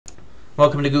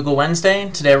Welcome to Google Wednesday.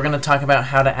 Today we're going to talk about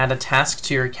how to add a task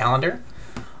to your calendar.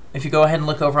 If you go ahead and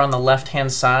look over on the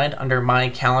left-hand side under My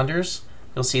Calendars,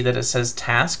 you'll see that it says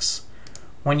Tasks.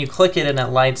 When you click it and it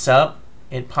lights up,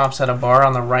 it pops out a bar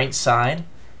on the right side,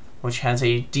 which has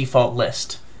a default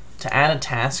list. To add a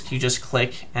task, you just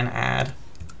click and add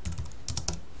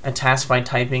a task by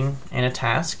typing in a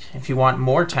task. If you want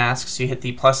more tasks, you hit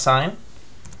the plus sign.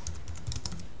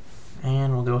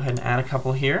 And we'll go ahead and add a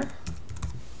couple here.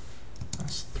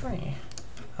 That's 3.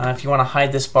 If you want to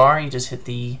hide this bar, you just hit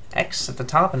the X at the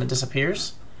top and it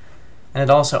disappears. And it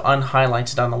also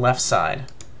unhighlights it on the left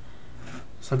side.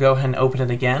 So go ahead and open it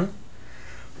again.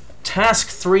 Task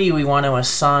 3, we want to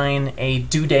assign a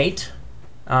due date.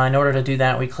 In order to do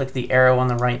that, we click the arrow on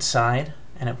the right side,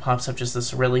 and it pops up just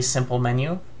this really simple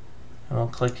menu. And we'll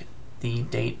click the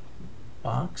date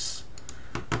box.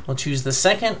 We'll choose the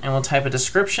second, and we'll type a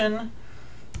description.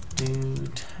 Do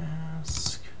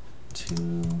task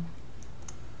 2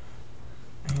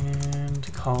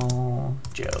 and call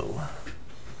Joe.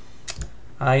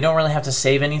 You don't really have to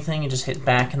save anything. You just hit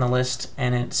back in the list,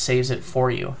 and it saves it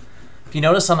for you. If you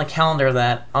notice on the calendar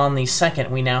that on the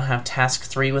second we now have task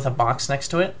 3 with a box next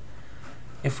to it.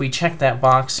 If we check that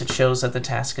box, it shows that the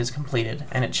task is completed,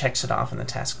 and it checks it off in the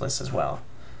task list as well.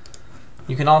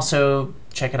 You can also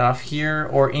check it off here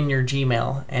or in your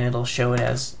Gmail, and it'll show it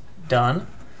as done.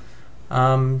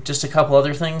 Just a couple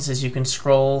other things is you can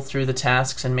scroll through the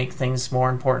tasks and make things more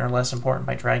important or less important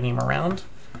by dragging them around.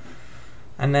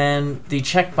 And then the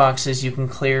checkboxes you can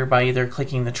clear by either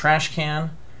clicking the trash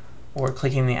can or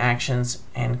clicking the actions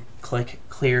and click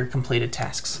Clear Completed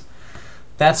Tasks.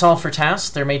 That's all for tasks.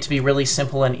 They're made to be really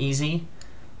simple and easy,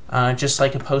 just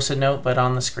like a Post-it note, but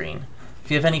on the screen.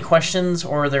 If you have any questions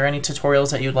or are there any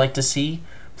tutorials that you'd like to see,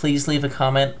 please leave a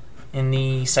comment in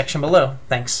the section below.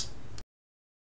 Thanks.